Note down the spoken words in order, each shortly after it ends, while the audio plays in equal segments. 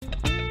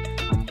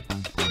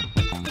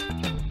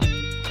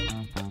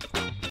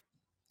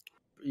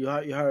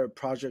you hire a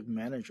project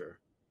manager,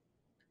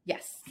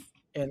 Yes.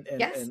 and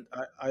Yes.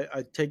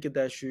 I take it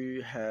that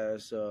she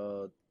has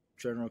a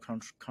general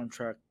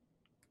contract.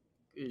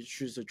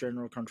 She's a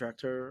general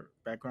contractor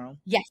background.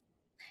 Yes.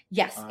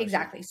 Yes, I see.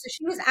 exactly. So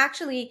she was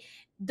actually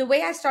the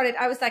way I started.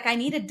 I was like, I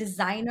need a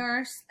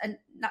designer, and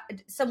not,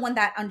 someone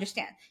that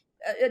understands.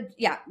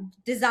 Yeah,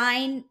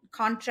 design,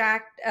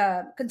 contract,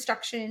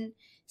 construction,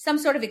 some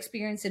sort of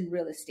experience in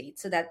real estate,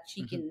 so that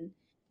Hmm.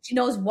 she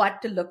knows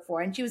what to look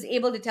for, and she was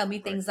able to tell me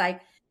Right. things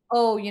like,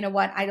 "Oh, you know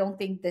what? I don't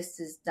think this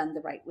is done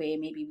the right way.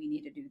 Maybe we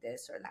need to do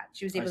this or that."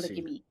 She was I able to give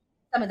see. me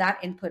some of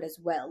that input as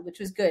well, which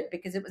was good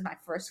because it was my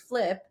first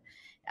flip.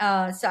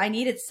 So I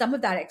needed some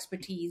of that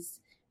expertise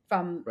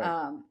from Right.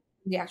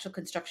 the actual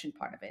construction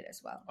part of it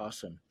as well.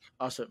 Awesome.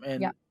 Awesome.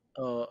 Yeah. And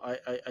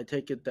I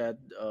take it that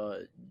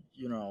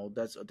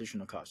that's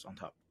additional cost on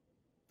top.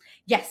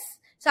 Yes.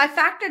 So I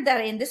factored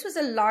that in. This was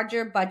a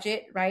larger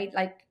budget, right?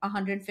 Like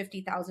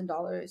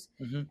 $150,000,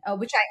 Hmm.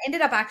 which I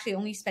ended up actually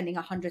only spending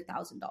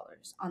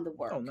 $100,000 on the Oh,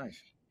 work.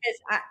 nice.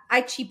 Because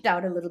I cheaped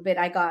out a little bit.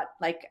 I got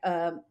like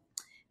a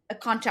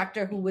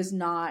contractor who was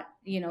not,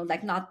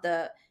 like not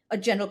a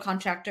general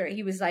contractor.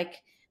 He was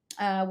like,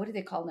 what do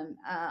they call them?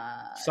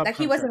 Like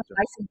he wasn't Subcontractor.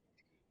 licensed.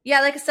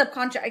 Yeah, like a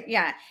subcontract.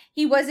 Yeah,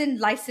 he wasn't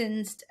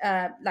licensed.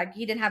 Like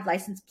he didn't have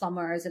licensed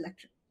plumbers,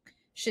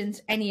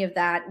 electricians, any of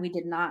that. We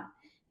did not.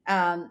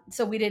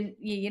 So we didn't.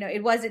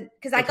 It wasn't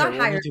because I Okay, got we'll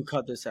need hired. to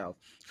cut this out.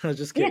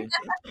 Just Yeah, kidding.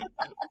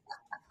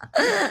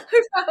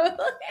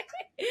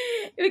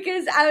 because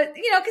because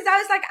I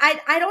was like,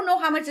 I don't know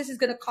how much this is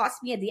going to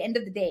cost me at the end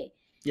of the day.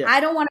 Yeah. I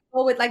don't want to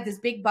go with like this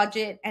big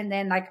budget and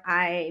then like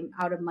I'm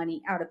out of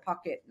money, out of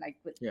pocket, like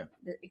with Yeah.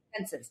 the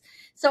expenses.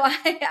 So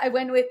I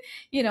went with,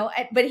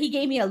 but he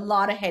gave me a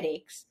lot of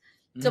headaches.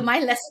 So Hmm. my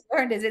lesson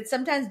learned is it's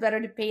sometimes better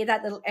to pay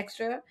that little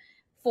extra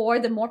for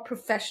the more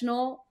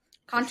professional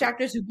For sure.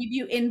 contractors who give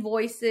you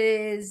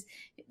invoices.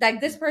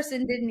 Like this Mhm.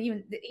 person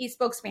he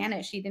spoke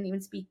Spanish. He didn't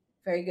even speak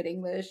very good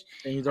English.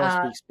 And you don't Uh,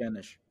 speak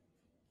Spanish.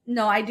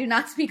 no, I do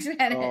not speak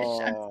Spanish. Oh,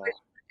 Unfortunately,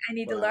 I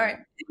need to wow.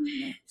 learn.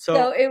 So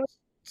So it was,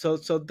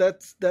 so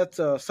that's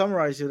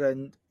summarize it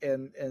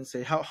and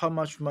say how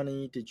much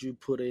money did you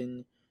put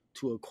in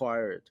to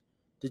acquire it?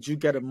 Did you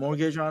get a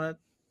mortgage on it?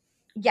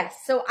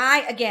 yes. So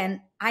I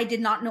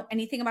did not know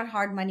anything about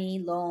hard money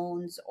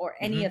loans or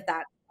any Hmm. of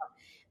that.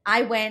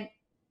 I went,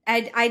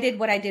 I did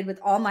what I did with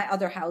all my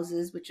other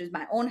houses, which is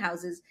my own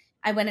houses.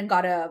 I went and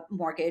got a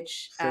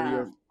mortgage So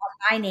you're on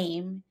my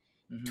name,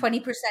 hmm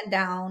 20%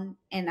 down,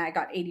 and I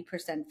got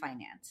 80%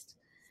 financed.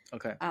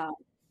 okay. Um,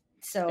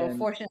 so And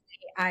fortunately,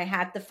 I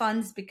had the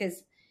funds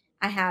because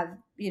I have,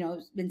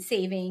 been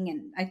saving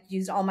and I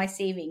used all my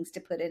savings to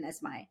put in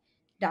as my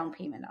down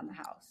payment on the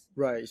house.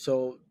 right,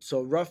 so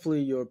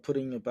roughly you're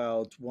putting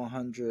about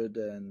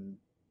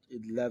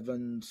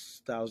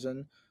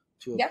 111,000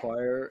 to Yep,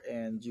 acquire,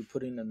 and you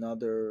put in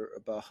another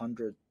about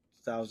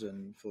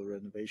 100,000 for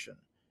renovation,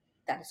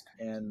 that is correct.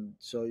 and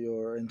so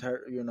your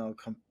entire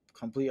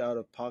complete out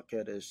of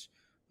pocket is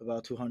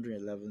about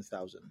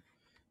 211,000.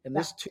 And Yeah.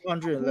 this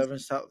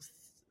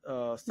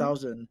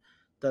 211,000,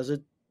 does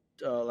it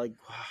like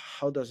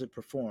how does it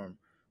perform?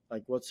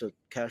 Like what's the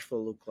cash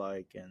flow look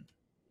like and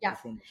Yeah.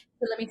 performance?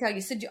 So let me tell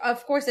you. So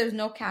of course, there was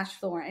no cash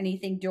flow or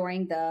anything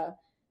during the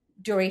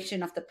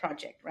duration of the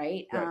project,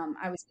 right? Right.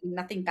 I was getting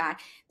nothing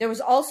back. There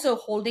was also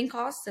holding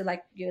costs, so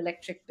like your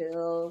electric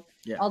bill,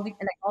 Yeah. all the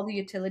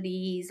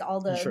utilities, all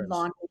the Insurance.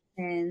 lawn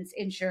maintenance,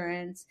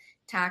 insurance,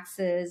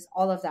 taxes,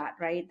 all of that,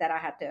 right? That I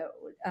had to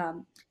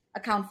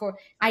account for.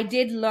 I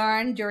did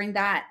learn during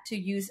that to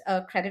use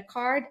a credit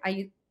card.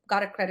 I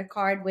got a credit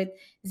card with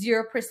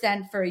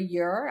 0% for a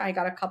year. I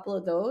got a couple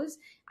of those.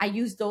 I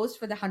used those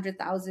for the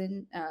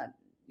 100,000,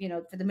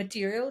 for the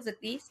materials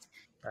at least.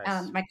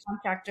 Nice. My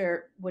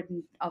contractor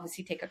wouldn't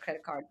obviously take a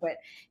credit card, but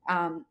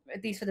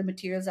at least for the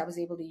materials, I was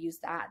able to use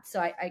that. So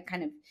I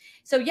kind of,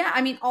 so yeah,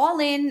 I mean, all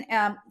in,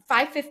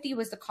 550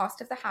 was the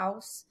cost of the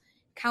house,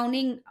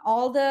 counting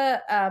all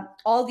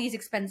these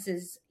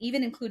expenses,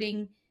 even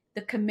including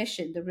the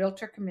commission, the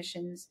realtor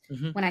commissions.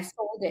 Hmm. When I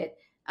sold it,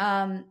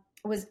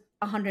 was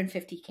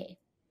 150K.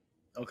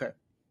 Okay.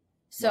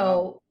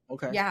 Wow. So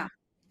Okay. yeah,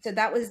 so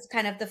that was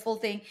kind of the full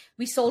thing.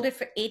 We sold it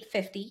for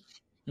 850.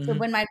 So Hmm.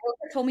 when my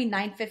broker told me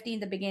 950 in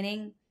the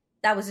beginning,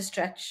 that was a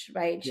stretch,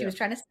 right? She Yeah. was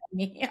trying to sell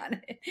me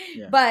on it.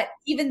 Yeah. But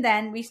even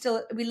then, we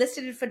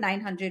listed it for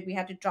 900. We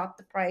had to drop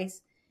the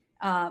price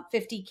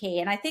 50K.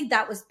 And I think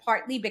that was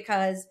partly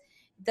because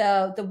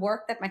the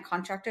work that my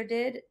contractor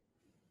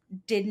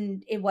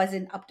it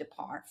wasn't up to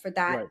par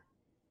Right.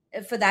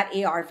 for that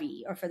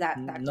ARV or for that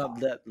Not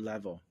cost. that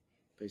level,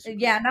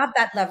 basically. Yeah, not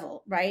that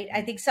level, right?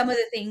 I Mhm. think some of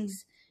the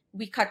things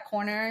we cut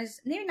corners,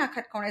 maybe not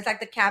cut corners, like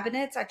the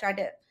cabinets. I tried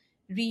to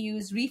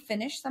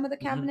refinish some of the Mhm.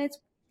 cabinets.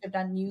 I've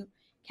done new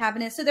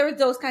cabinets. So there were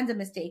those kinds of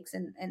mistakes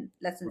and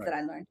lessons that Right.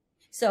 I learned.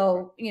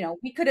 Right. So,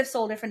 we could have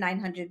sold it for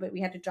 900, but we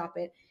had to drop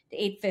it to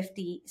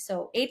 850.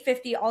 So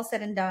 850 all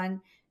said and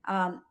done,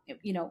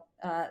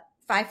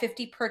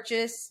 550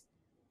 purchase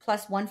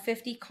plus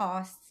 150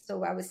 costs.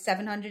 So I was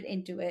 700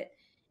 into it.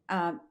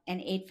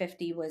 and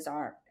 850 was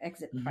our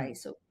exit Hmm.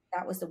 price. So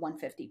that was the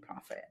 150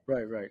 profit.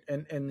 Right, right.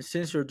 And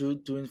since you're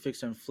doing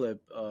fix and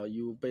flip,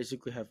 you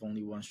basically have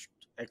only one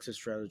exit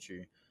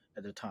strategy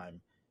at a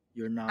time.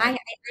 You're not. I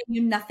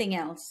knew nothing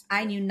else.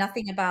 I Yeah, knew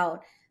nothing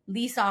about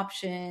lease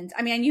options.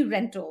 I mean, I knew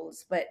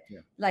rentals, but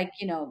yeah. like,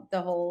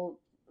 the whole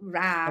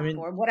I wrap mean,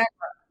 or whatever.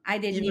 I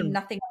didn't knew even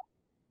nothing.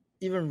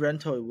 even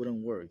rental it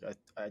wouldn't work.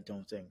 I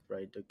don't think.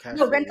 Right, the cash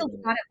No, flow rental would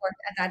wouldn't not work. have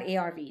worked at that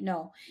ARV.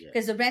 No, Yeah.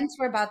 because the rents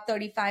were about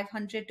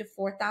 3,500 to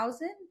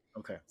 4,000.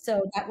 Okay.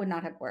 So that would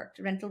not have worked.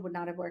 Rental would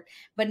not have worked.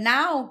 But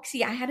now,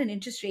 see, I had an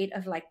interest rate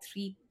of like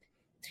 3%,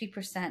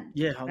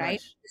 Yeah. How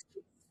right? nice.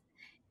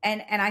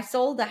 And I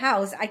sold the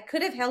house. I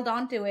could have held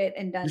on to it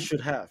and You done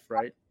should have,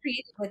 right.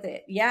 creative with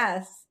it.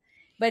 Yes.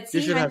 But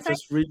You see, should have hindsight.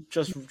 just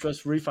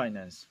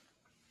refinance,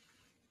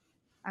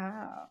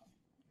 Oh.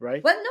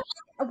 right? Well,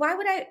 no, why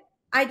would I?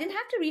 I didn't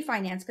have to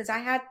refinance because I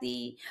had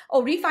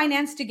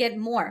refinance to get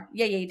more.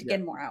 Yeah, yeah, to Yeah.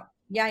 get more out.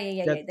 Yeah, yeah,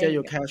 yeah, yeah. There Get you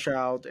your go. cash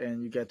out,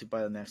 and you get to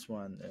buy the next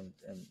one,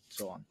 and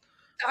so on,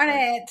 Darn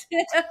right?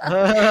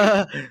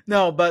 it.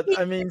 No, but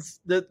I mean,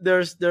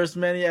 there's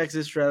many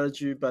exit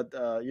strategy, but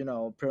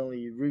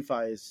apparently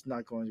refi is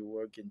not going to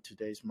work in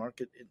today's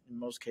market in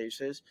most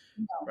cases,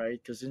 No,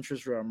 right? Because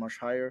interest rate are much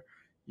higher.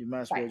 You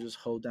might as well right. just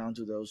hold down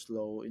to those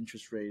low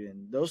interest rate,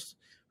 and those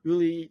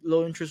really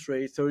low interest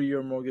rate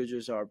 30-year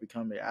mortgages are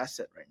becoming an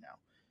asset right now.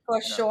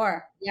 For You know,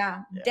 sure.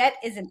 Yeah. yeah, Debt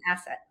is an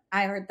asset.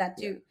 I heard that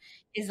yeah, too.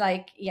 Is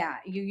like, yeah,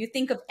 you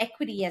think of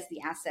equity as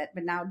the asset,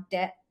 but now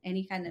debt,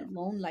 any kind yeah, of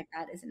loan like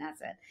that is an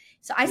asset.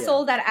 So I yeah.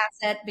 sold that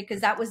asset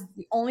because that was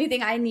the only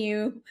thing I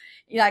knew.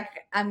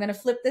 Like, I'm going to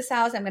flip this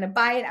house, I'm going to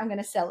buy it, I'm going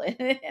to sell it,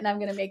 and I'm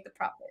going to make the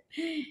profit.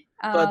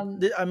 But Um,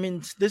 I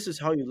mean, this is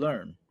how you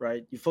learn,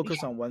 right? You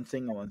focus on one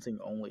thing and one thing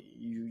only.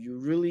 You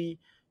really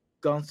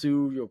gone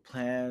through your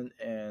plan,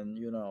 and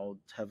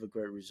have a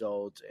great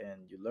result,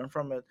 and you learn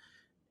from it,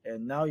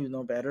 and now you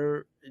know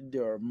better.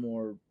 There are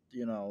more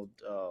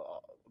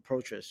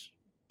approaches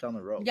down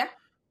the road, yeah,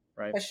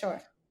 right? for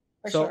sure.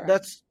 For So sure.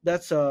 that's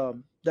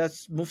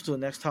move to the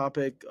next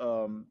topic.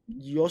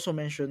 You also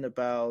mentioned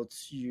about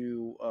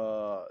you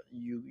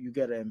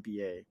get an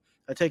MBA.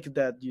 I take it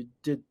that you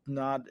did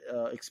not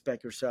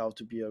expect yourself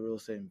to be a real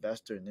estate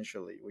investor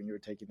initially when you were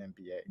taking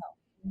MBA.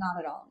 Not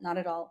at all. Not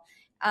at all.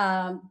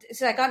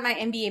 So I got my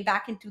MBA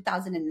back in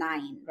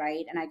 2009,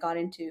 right? And I got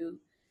into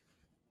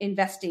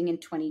investing in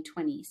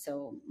 2020,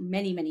 so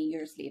many many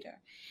years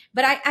later.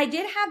 But I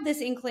did have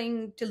this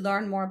inkling to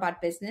learn more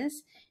about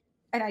business,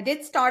 and I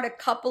did start a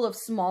couple of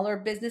smaller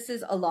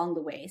businesses along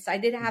the way. So I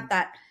did have Hmm.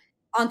 that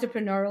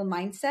entrepreneurial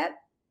mindset,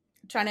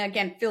 trying to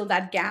again fill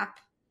that gap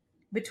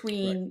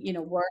Right. between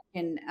work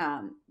and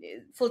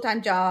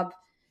full-time job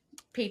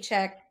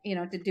paycheck,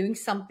 to doing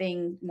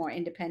something more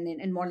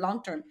independent and more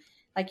long term.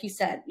 Like you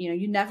said,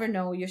 you never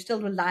know. You're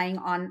still relying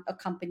on a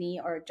company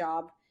or a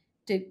job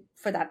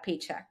for that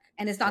paycheck,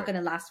 and it's not Right. going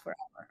to last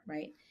forever,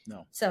 right?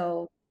 No.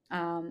 So,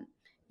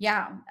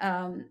 yeah.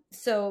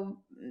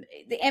 So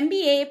the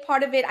MBA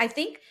part of it, I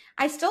think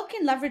I still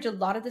can leverage a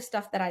lot of the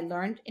stuff that I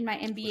learned in my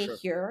For MBA sure.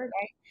 here,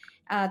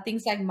 right?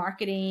 Things like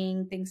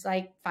marketing, things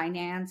like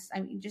finance.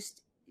 I mean,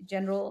 just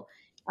general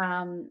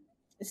um,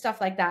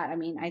 stuff like that. I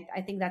mean,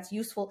 I think that's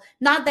useful.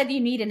 Not that you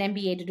need an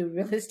MBA to do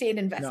real estate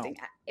No. investing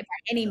by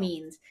any No.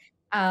 means.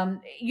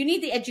 You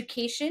need the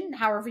education,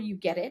 however you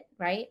get it,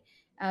 right?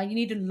 You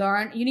need to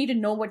learn. You need to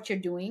know what you're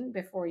doing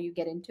before you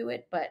get into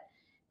it. But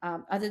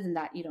other than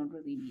that, you don't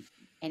really need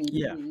any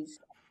Yeah. degrees.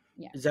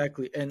 Yeah,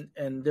 Exactly, and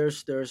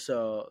there's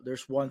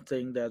one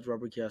thing that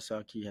Robert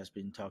Kiyosaki has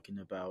been talking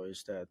about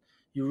is that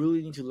you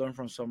really need to learn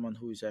from someone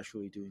who is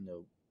actually doing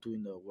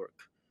the work,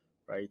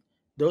 right?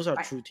 Those are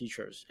right, true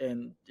teachers,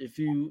 and if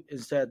you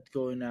instead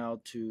going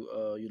out to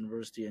a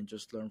university and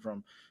just learn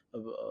from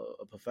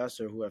a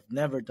professor who have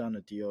never done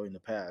a deal in the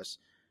past,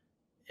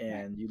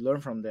 right. and you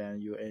learn from them,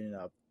 you end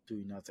up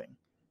doing nothing,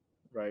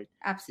 right?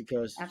 Absolutely,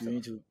 Because you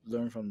need absolutely, to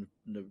learn from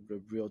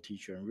the real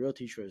teacher, and real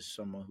teacher is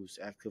someone who's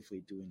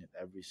actively doing it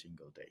every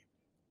single day.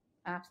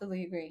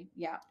 absolutely agree.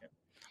 Yeah. Yeah.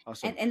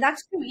 Awesome. And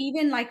that's true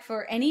even like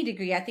for any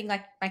degree. I think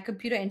like my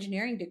computer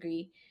engineering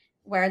degree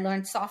where I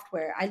learned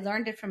software, I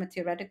learned it from a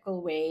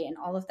theoretical way and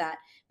all of that.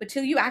 But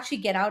till you actually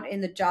get out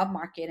in the job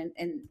market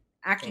and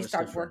Oh, actually it's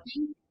start different.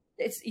 working,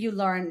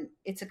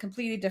 it's a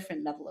completely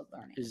different level of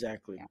learning.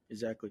 Exactly. Yeah.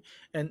 Exactly.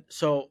 And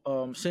so,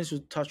 since you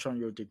touched on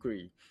your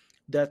degree,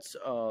 let's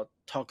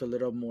talk a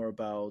little more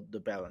about the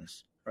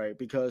balance, right?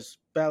 Because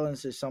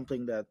balance is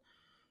something that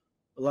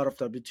a lot of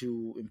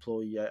W-2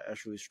 employee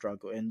actually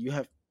struggle. And you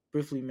have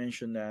briefly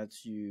mentioned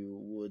that you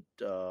would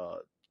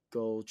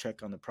go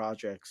check on the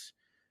projects,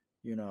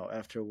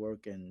 after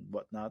work and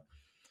whatnot.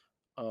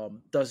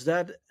 Does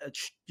that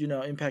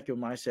impact your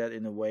mindset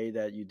in a way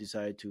that you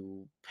decide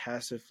to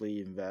passively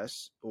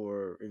invest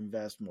or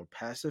invest more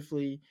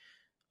passively,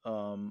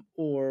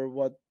 or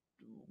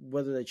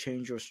whether they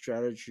change your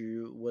strategy,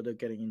 whether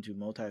getting into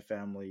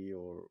multifamily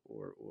or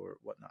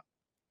whatnot?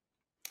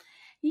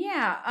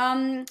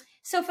 Yeah.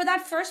 So for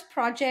that first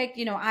project,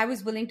 I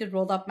was willing to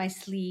roll up my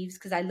sleeves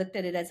because I looked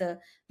at it as a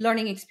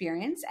learning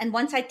experience. And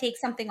once I take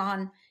something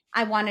on,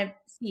 I want to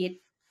see it,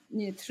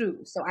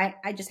 through. So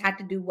I just had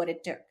to do what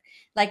it took.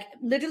 Like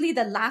literally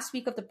the last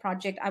week of the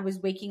project, I was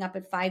waking up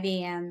at 5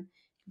 a.m.,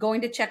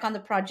 going to check on the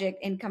project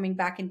and coming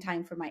back in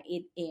time for my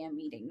 8 a.m.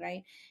 meeting,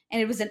 right?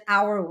 And it was an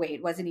hour away.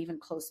 It wasn't even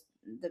close.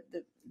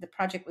 The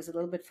project was a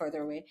little bit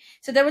further away.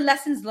 So there were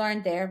lessons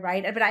learned there,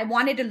 right? But I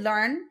wanted to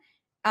learn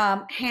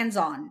hands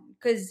on,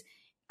 because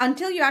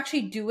until you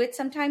actually do it,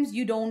 sometimes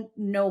you don't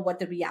know what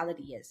the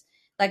reality is,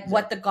 like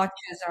what the Exactly.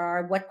 gotchas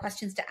are, what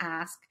questions to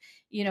ask,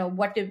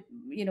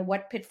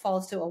 what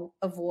pitfalls to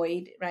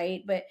avoid,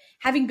 right? But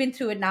having been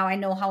through it now, I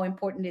know how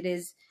important it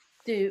is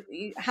to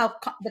how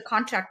the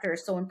contractor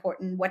is so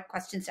important, what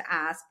questions to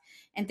ask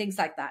and things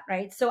like that,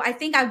 right? So I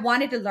think I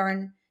wanted to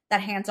learn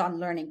that hands-on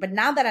learning, but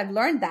now that I've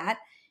learned that,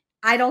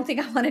 I don't think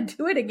I want to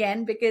do it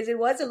again because it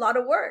was a lot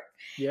of work.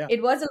 Yeah.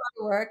 It was a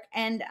lot of work,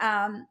 and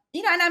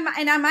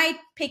and I might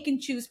pick and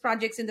choose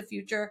projects in the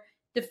future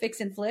to fix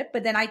and flip.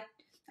 But then I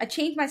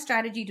changed my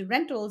strategy to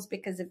rentals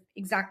because of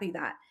exactly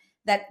that.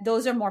 That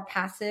those are more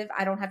passive.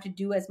 I don't have to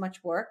do as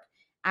much work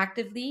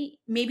actively.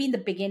 Maybe in the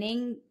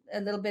beginning,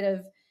 a little bit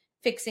of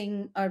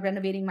fixing or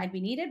renovating might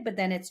be needed, but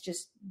then it's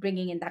just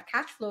bringing in that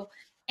cash flow.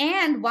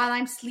 And while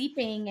I'm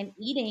sleeping and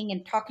eating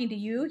and talking to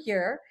you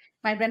here,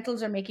 my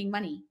rentals are making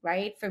money,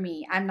 right? For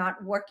me, I'm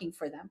not working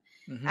for them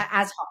Hmm.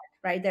 as hard,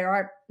 right? There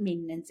are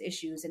maintenance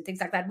issues and things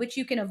like that, which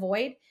you can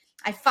avoid.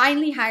 I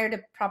finally hired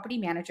a property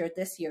manager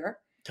this year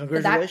for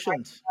that part.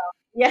 Congratulations.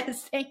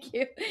 Yes, thank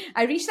you.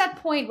 I reached that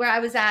point where I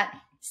was at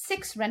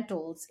 6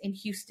 rentals in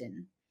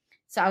Houston.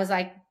 So I was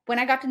like, when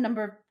I got to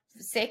number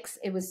 6,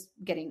 it was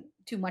getting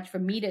too much for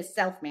me to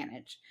self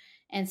manage.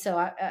 And so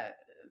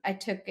I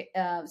took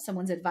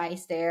someone's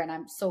advice there, and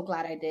I'm so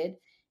glad I did,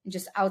 and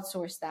just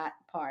outsourced that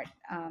part.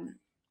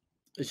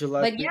 Is your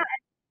life But yeah,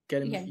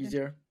 getting yeah.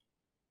 easier?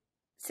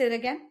 Say it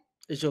again.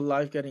 Is your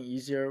life getting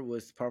easier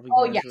with property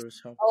Oh yes.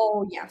 managers help?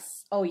 Oh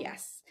yes. Oh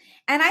yes.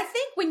 And I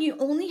think when you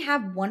only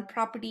have one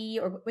property,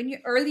 or when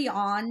you're early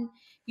on,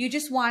 you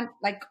just want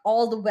like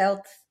all the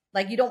wealth.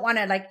 Like you don't want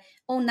to like,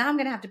 oh, now I'm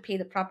gonna have to pay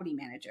the property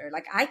manager.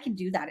 Like I can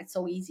do that. It's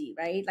so easy,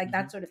 right? Like Hmm.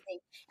 that sort of thing.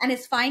 And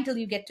it's fine till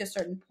you get to a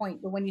certain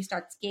point. But when you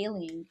start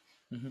scaling,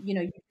 Hmm. you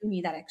do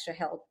need that extra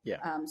help.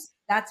 Yeah. So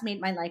that's made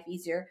my life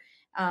easier.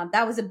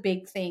 That was a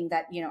big thing,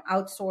 that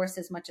outsource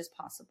as much as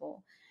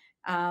possible.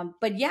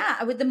 But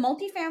yeah, with the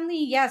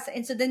multifamily, yes.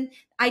 And so then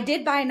I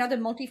did buy another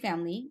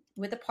multifamily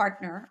with a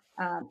partner,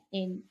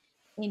 in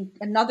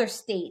another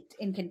state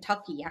in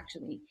Kentucky.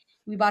 Actually,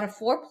 we bought a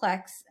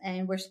fourplex,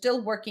 and we're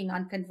still working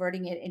on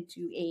converting it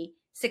into a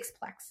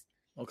sixplex.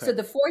 So Okay.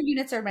 the 4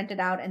 units are rented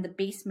out, and the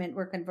basement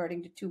we're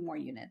converting to 2 more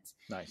units.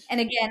 Nice.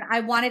 And again, I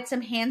wanted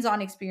some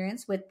hands-on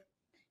experience with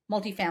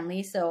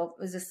multifamily, so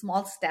it was a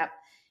small step.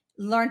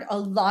 Learned a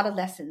lot of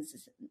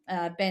lessons.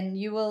 Ben,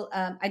 you will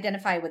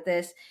identify with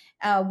this.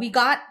 We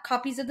got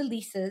copies of the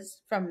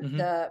leases from Hmm.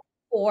 the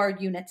 4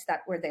 units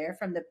that were there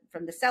from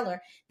the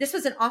seller. This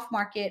was an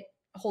off-market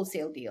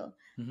wholesale deal,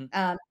 Hmm.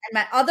 and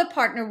my other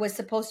partner was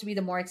supposed to be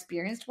the more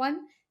experienced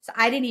one, so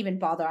I didn't even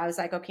bother. I was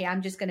like, okay,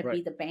 I'm just going to Right.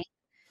 be the bank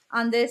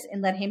on this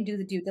and let him do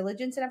the due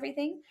diligence and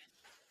everything.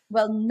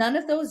 Well, none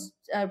of those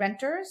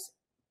renters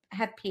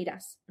have paid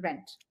us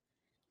rent.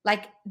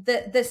 Like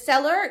the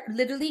seller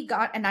literally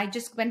got, and I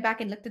just went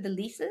back and looked at the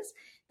leases.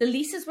 The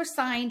leases were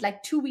signed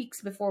like 2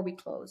 weeks before we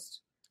closed.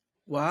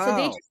 So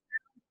they Wow. just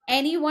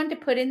anyone to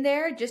put in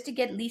there just to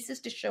get leases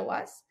to show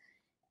us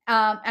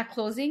at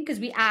closing, because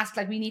we asked,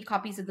 like, we need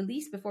copies of the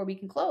lease before we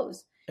can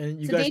close. And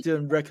you So guys they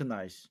didn't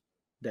recognize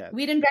that.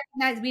 we didn't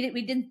recognize,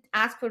 we didn't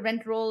ask for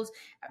rent rolls.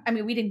 I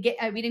mean, we didn't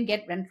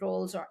get rent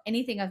rolls or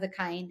anything of the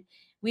kind.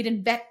 We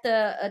didn't vet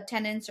the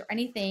tenants or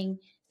anything.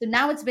 So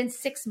now it's been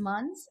 6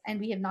 months, and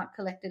we have not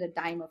collected a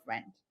dime of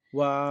rent. And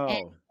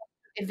Wow.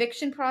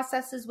 eviction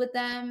processes with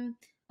them,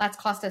 that's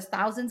cost us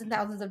thousands and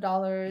thousands of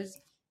dollars.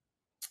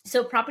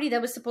 So property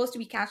that was supposed to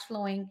be cash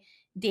flowing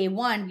day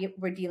one,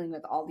 we're dealing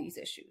with all these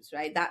issues,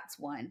 right? That's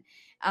one.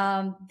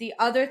 The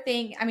other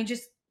thing, I mean,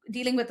 just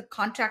dealing with the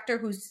contractor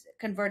who's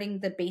converting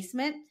the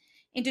basement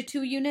into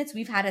 2 units.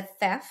 We've had a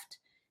theft.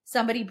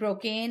 Somebody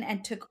broke in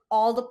and took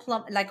all the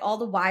like all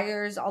the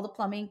wires, all the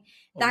plumbing.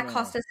 Oh That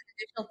cost no. us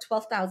an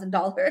additional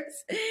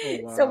 $12,000.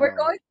 Oh So we're wow.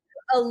 going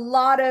through a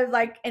lot of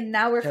like, and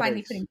now we're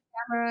finally Headaches. putting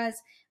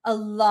cameras. A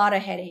lot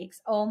of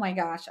headaches. Oh my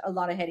gosh, a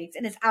lot of headaches,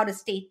 and it's out of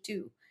state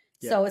too.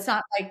 Yeah. So it's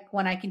not like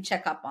one I can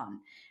check up on.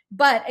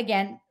 But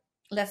again,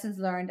 lessons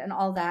learned and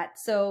all that.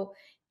 So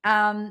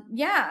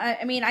yeah,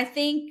 I mean, I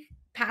think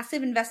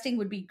passive investing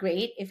would be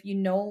great if you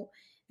know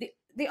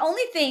the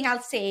only thing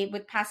I'll say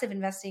with passive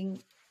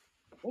investing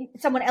in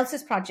someone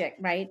else's project,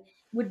 right,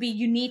 would be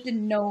you need to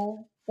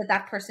know that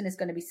that person is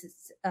going to be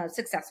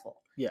successful,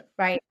 Yeah.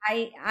 right?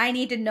 I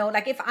need to know,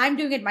 like, if I'm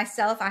doing it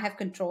myself, I have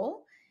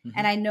control, Hmm.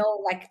 and I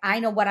know, like, I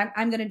know what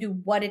I'm going to do,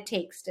 what it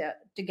takes to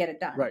get it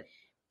done. Right.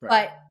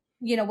 Right.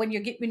 But when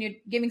you're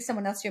giving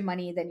someone else your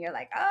money, then you're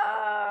like,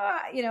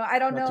 I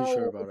don't Not too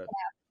sure know. about it.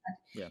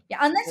 Yeah. Yeah,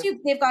 unless And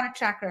they've got a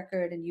track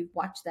record and you've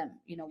watched them,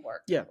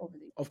 work yeah, over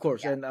the. of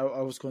course. Yeah, And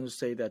I was going to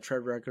say that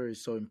track record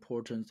is so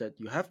important that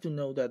you have to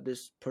know that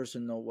this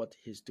person know what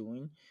he's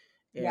doing,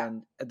 yeah,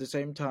 and at the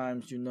same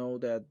time, you know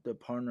that the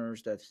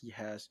partners that he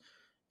has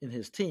in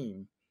his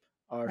team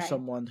are right,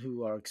 someone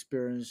who are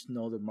experienced,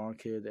 know the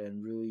market,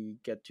 and really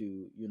get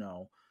to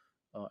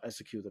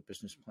execute a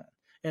business plan.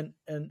 And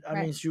I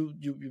right. mean,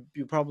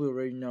 you probably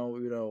already know,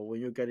 when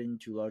you're getting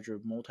to larger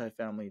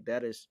multifamily,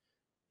 that is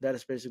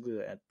basically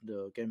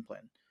the game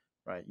plan,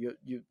 right?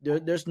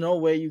 There's no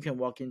way you can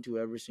walk into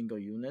every single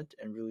unit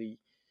and really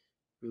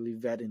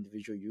vet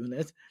individual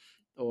unit,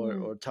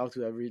 Mm, or talk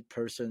to every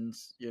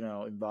person's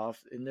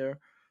involved in there.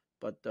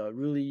 But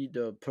really,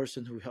 the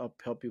person who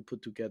help you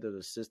put together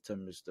the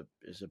system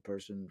is a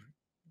person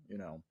you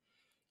know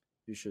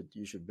you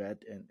should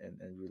vet and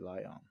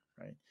rely on,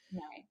 right?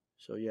 right.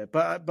 So yeah,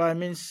 but I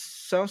mean,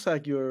 sounds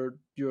like you're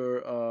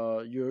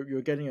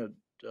getting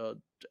uh,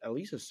 at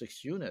least a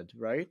 6 unit,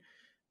 right?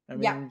 I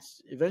Yeah, mean,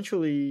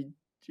 eventually,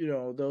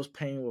 those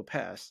pain will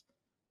pass,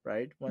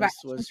 right? right.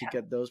 Once you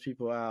get those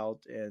people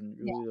out and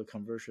Yeah, really the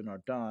conversion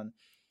are done,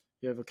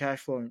 you have a cash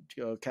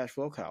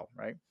flow cow,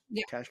 right?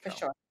 yeah, Cash for cow.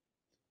 sure.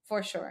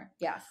 For sure.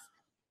 Yes.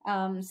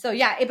 So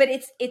yeah, but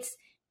it's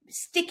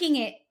sticking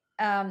it,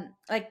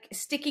 like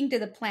sticking to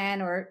the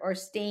plan, or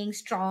staying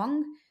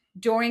strong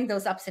during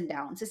those ups and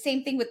downs. The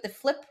same thing with the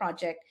flip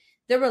project.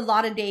 There were a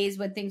lot of days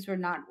when things were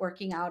not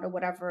working out or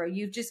whatever.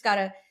 You just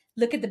gotta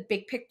look at the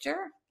big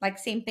picture. Like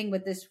same thing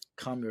with this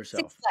Calm Six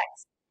yourself.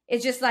 Flags.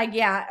 It's just like,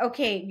 yeah,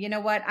 okay, you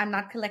know what? I'm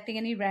not collecting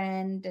any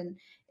rent, and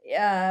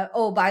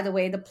oh, by the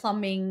way, the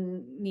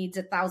plumbing needs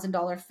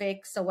 $1,000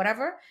 fix or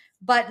whatever.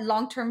 But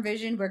long term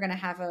vision, we're gonna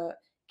have a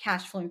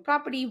cash flowing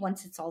property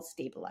once it's all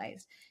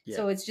stabilized. Yeah.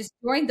 So it's just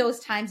during those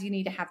times you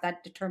need to have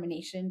that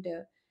determination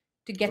to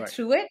get Right.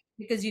 through it,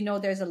 because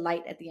there's a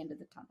light at the end of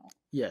the tunnel.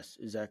 Yes,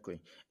 exactly.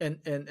 And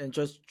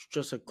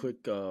just a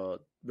quick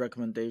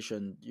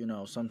recommendation.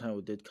 Sometimes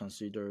we did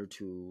consider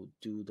to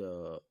do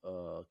the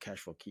cash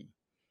for key,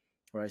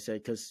 right? Say,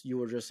 because you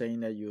were just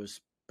saying that you're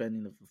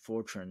spending a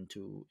fortune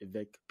to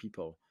evict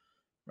people,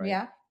 right?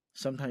 Yeah.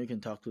 Sometimes you can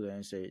talk to them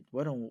and say,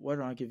 why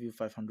don't I give you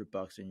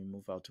 $500 and you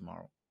move out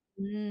tomorrow?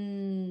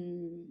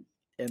 Mm.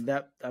 And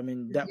that, I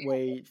mean, that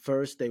way,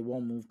 first they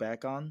won't move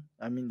back on.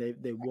 I mean,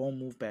 they won't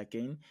move back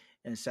in,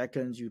 and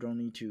second, you don't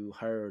need to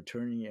hire an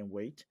attorney and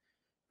wait,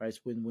 right?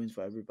 It's win-win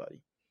for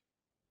everybody.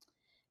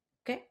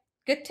 Okay.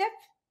 Good tip.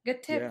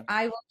 Good tip. Yeah.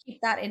 I will keep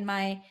that in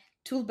my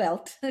tool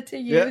belt to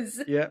Yeah,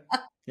 use. yeah,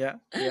 yeah,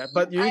 yeah.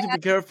 But you need to be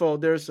careful.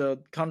 There's a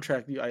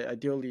contract.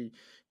 Ideally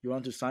you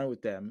want to sign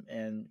with them,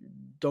 and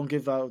don't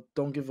give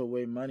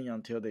away money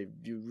until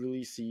you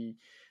really see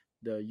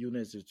the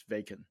units is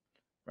vacant,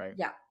 right?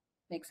 Yeah,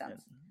 makes And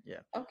sense. yeah,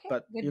 Okay,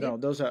 but good deal.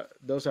 those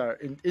are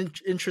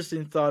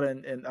interesting thought,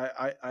 and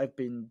I've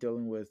been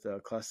dealing with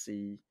Class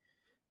C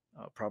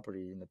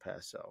property in the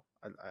past, so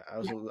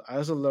Yeah, I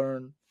also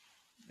learned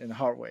in the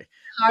hard way.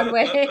 hard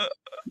way.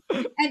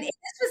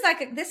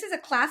 And this is a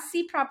Class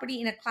C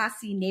property in a Class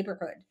C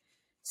neighborhood.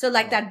 So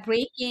like Oh, that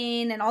break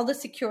in and all the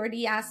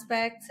security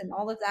aspects and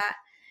all of that.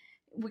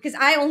 Because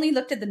I only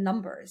looked at the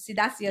numbers. See,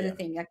 that's the other yeah.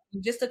 thing. Like,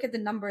 you just look at the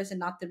numbers and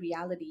not the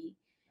reality.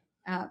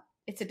 Uh,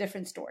 it's a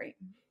different story.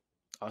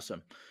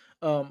 Awesome.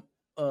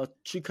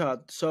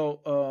 Chika,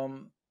 so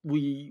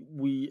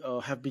we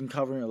have been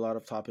covering a lot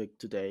of topic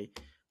today.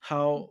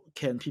 How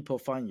can people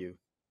find you?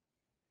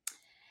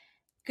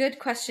 Good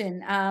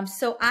question.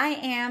 So I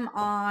am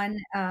on,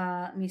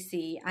 let me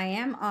see, I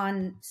am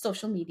on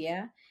social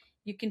media.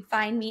 You can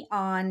find me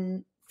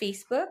on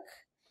Facebook.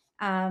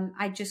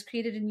 I just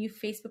created a new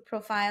Facebook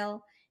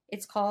profile.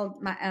 It's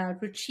called my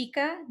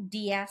Ruchika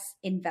Diaz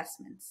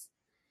Investments.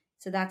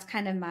 So that's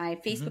kind of my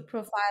Hmm. Facebook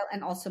profile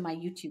and also my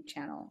YouTube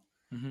channel,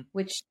 Hmm.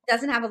 which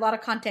doesn't have a lot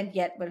of content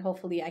yet, but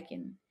hopefully I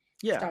can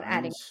Yeah, start I mean,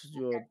 adding. it's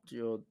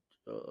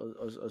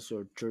as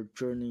your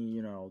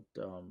journey,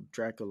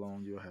 drag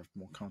along, you'll have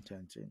more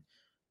content in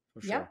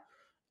for sure. Yep,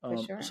 for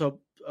sure. So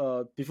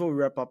before we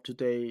wrap up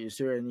today, is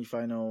there any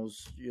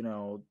finals,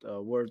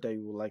 word that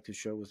you would like to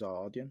share with our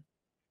audience?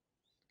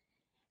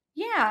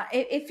 Yeah,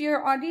 if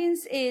your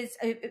audience is,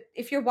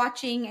 if you're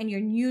watching and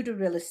you're new to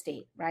real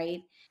estate,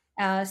 right?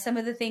 Some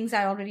of the things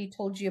I already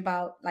told you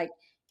about, like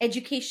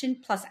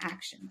education plus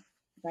action,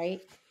 right?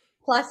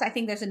 Plus, I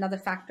think there's another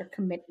factor,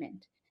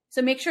 commitment.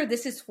 So make sure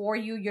this is for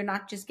you. You're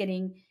not just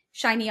getting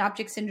shiny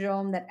object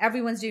syndrome that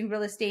everyone's doing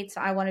real estate,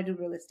 so I want to do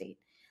real estate.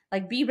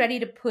 Like, be ready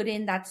to put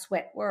in that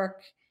sweat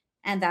work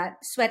and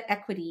that sweat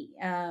equity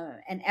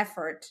and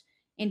effort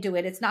into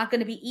it. It's not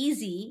going to be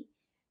easy,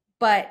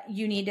 but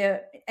you need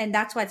to, and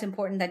that's why it's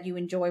important that you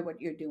enjoy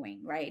what you're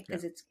doing, right? Yeah.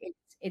 Because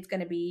it's going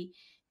to be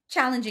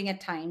challenging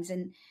at times.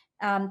 And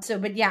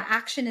but yeah,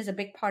 action is a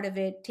big part of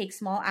it. Take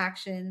small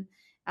action,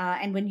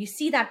 and when you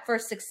see that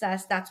first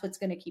success, that's what's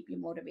going to keep you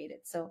motivated.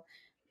 So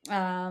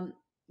um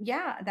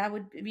yeah, that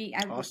would be,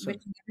 I would wish Awesome.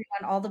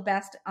 everyone all the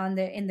best on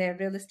their in their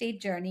real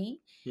estate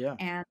journey. Yeah.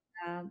 And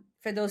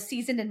for those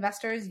seasoned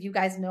investors, you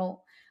guys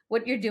know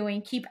what you're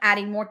doing. Keep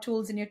adding more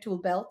tools in your tool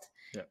belt.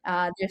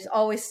 Yeah, There's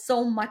always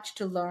so much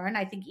to learn.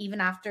 I think even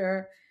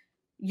after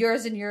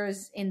years and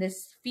years in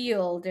this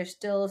field, there's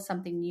still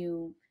something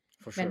new,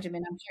 for sure.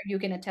 Benjamin. I'm sure you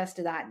can attest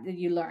to that, that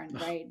you learn,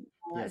 right?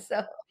 Yeah, So,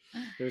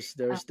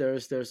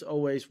 uh, there's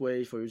always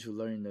way for you to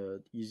learn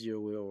the easier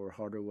way or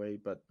harder way,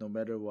 but no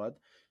matter what,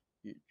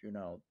 you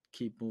know,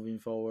 keep moving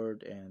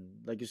forward. And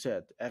like you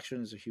said,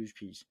 action is a huge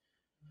piece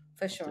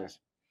for of sure. this.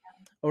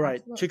 All right,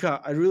 Absolutely.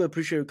 Chika, I really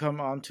appreciate you come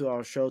on to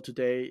our show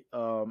today.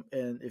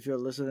 And if you're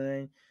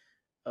listening,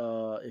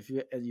 if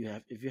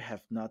you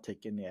have not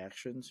taken any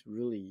actions,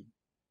 really,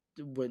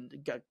 when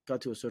it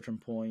got to a certain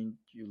point,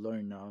 you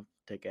learn now,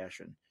 take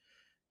action.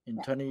 In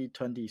Yeah.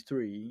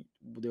 2023,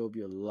 there will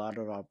be a lot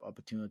of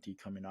opportunity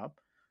coming up,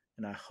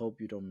 and I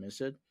hope you don't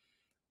miss it.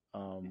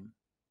 Um,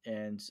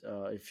 and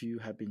if you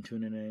have been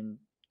tuning in,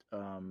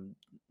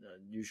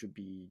 you should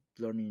be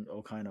learning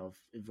all kind of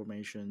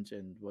informations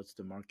and what's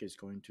the market is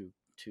going to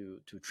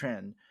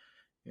trend,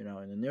 you know,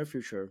 in the near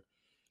future.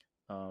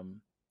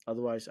 Um,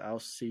 Otherwise, I'll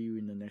see you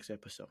in the next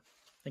episode.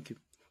 Thank you.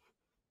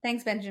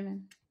 Thanks,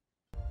 Benjamin.